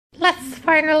Let's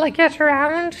finally get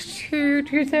around to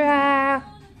do the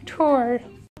tour.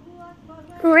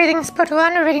 Reading spot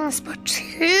 1, reading spot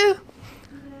 2.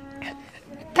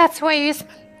 That's why I use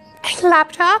my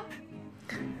laptop.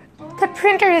 The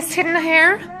printer is hidden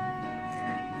here.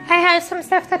 I have some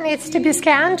stuff that needs to be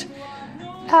scanned.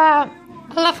 All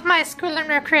of my school and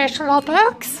recreational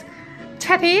books.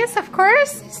 Teddies, of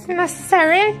course, is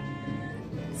necessary.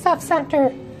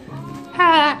 Self-center.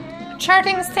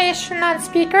 Charging station and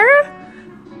speaker.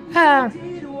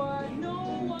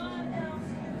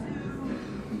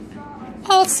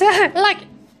 Also, like,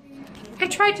 I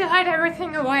try to hide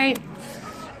everything away.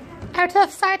 Out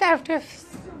of sight, out of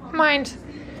mind.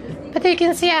 But you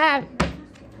can see I have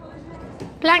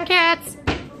blankets,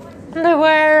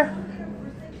 underwear.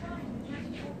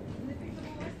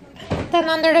 Then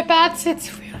under the beds it's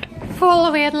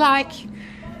full with like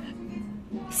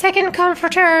second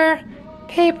comforter,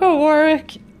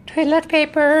 paperwork, toilet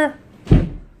paper.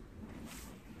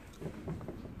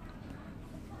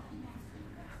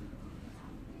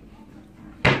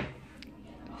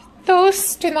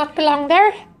 Those do not belong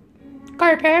there.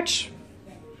 Garbage.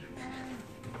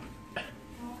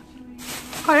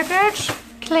 Garbage.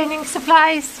 Cleaning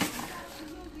supplies.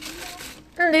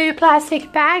 New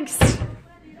plastic bags.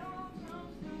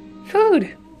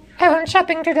 Food. I went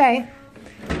shopping today.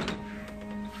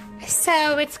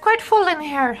 So it's quite full in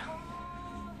here.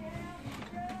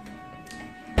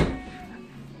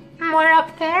 More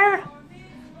up there.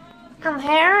 And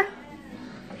here.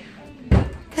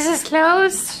 This is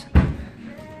closed.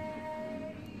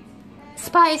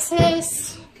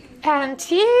 Spices and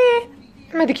tea,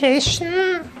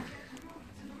 medication,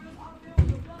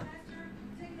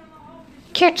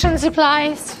 kitchen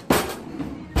supplies,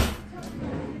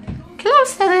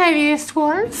 clothes that I've used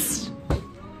once,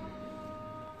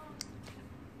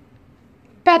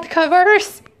 bed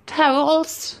covers,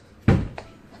 towels,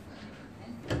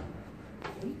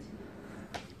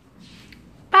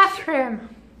 bathroom,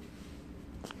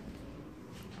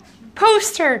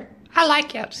 poster, I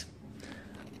like it.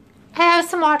 I have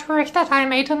some artwork that I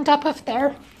made on top of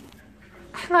there.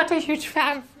 I'm not a huge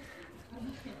fan.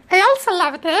 I also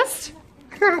love this.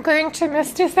 I'm going to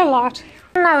miss this a lot.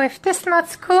 Now, if this is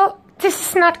not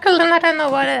cool, then I don't know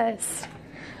what is.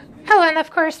 Oh, and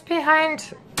of course,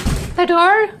 behind the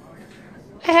door,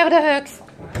 I have the hooks.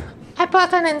 I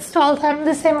bought and installed them,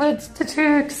 the same with the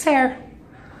 2 hooks here.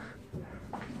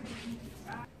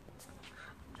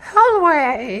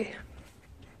 Hallway.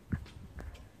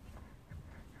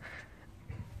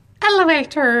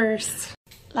 Elevators.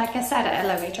 Like I said,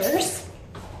 elevators.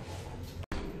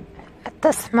 At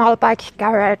the small bike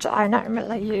garage I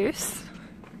normally use.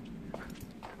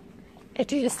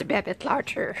 It used to be a bit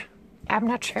larger. I'm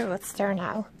not sure what's there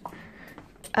now.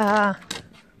 Car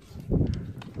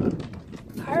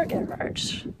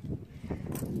garage.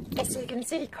 As you can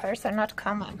see, cars are not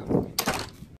common.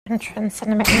 Entrance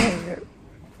and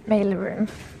mail room.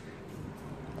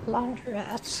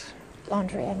 Laundrette.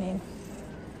 Laundry, I mean.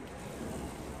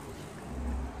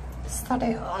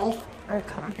 Study hall or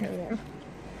common room.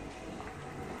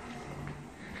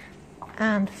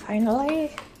 And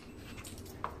finally,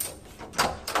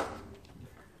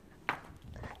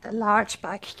 the large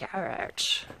back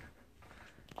garage,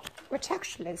 which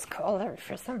actually is cooler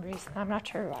for some reason, I'm not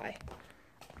sure why.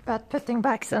 But putting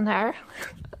bags in there,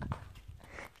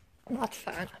 not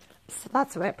fun. So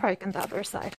that's why I park on the other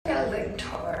side. Building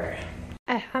tour.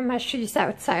 I have my shoes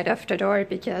outside of the door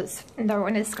because no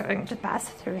one is going to pass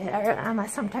through here, and I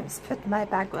sometimes put my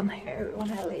bag on here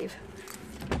when I leave.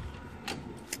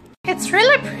 It's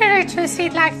really pretty to see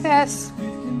it like this.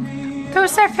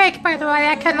 Those are fake, by the way,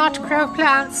 I cannot grow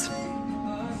plants.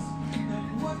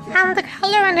 And the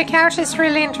color on the couch is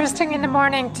really interesting in the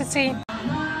morning to see.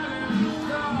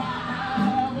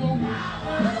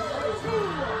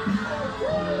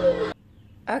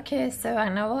 Okay, so I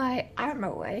know why I'm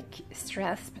awake,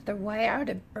 stressed, but why are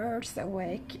the birds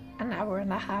awake an hour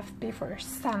and a half before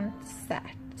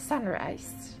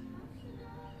sunrise?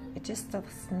 It just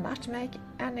does not make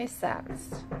any sense.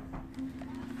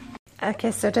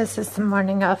 Okay, so this is the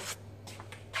morning of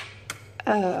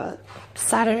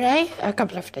Saturday, a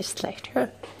couple of days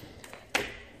later.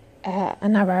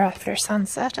 An hour after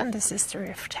sunset, and this is the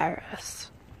roof terrace.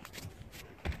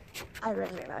 I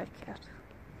really like it.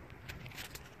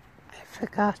 I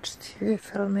forgot to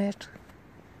film it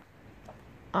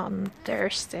on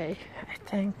Thursday, I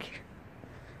think.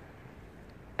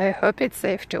 I hope it's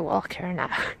safe to walk here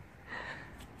now.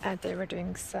 And they were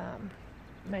doing some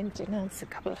maintenance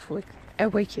a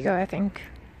week ago, I think.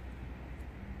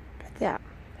 But yeah,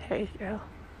 here you go.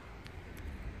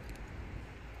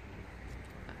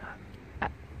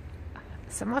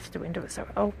 Some of the windows are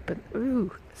open.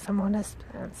 Ooh, someone has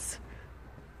plans.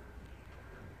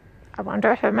 I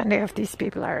wonder how many of these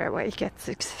people are awake at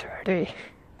 6:30.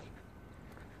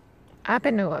 I've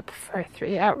been up for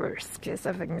 3 hours because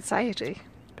of anxiety,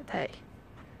 but hey.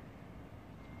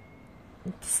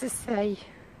 This is a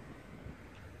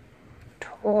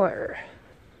tour.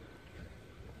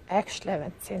 Actually, I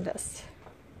haven't seen this.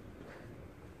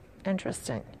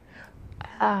 Interesting.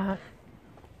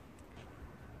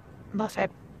 Not a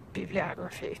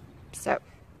bibliography. So,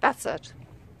 that's it.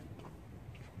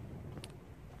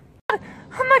 Oh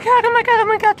my god, oh my god, oh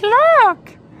my god,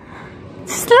 look!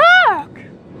 Just look!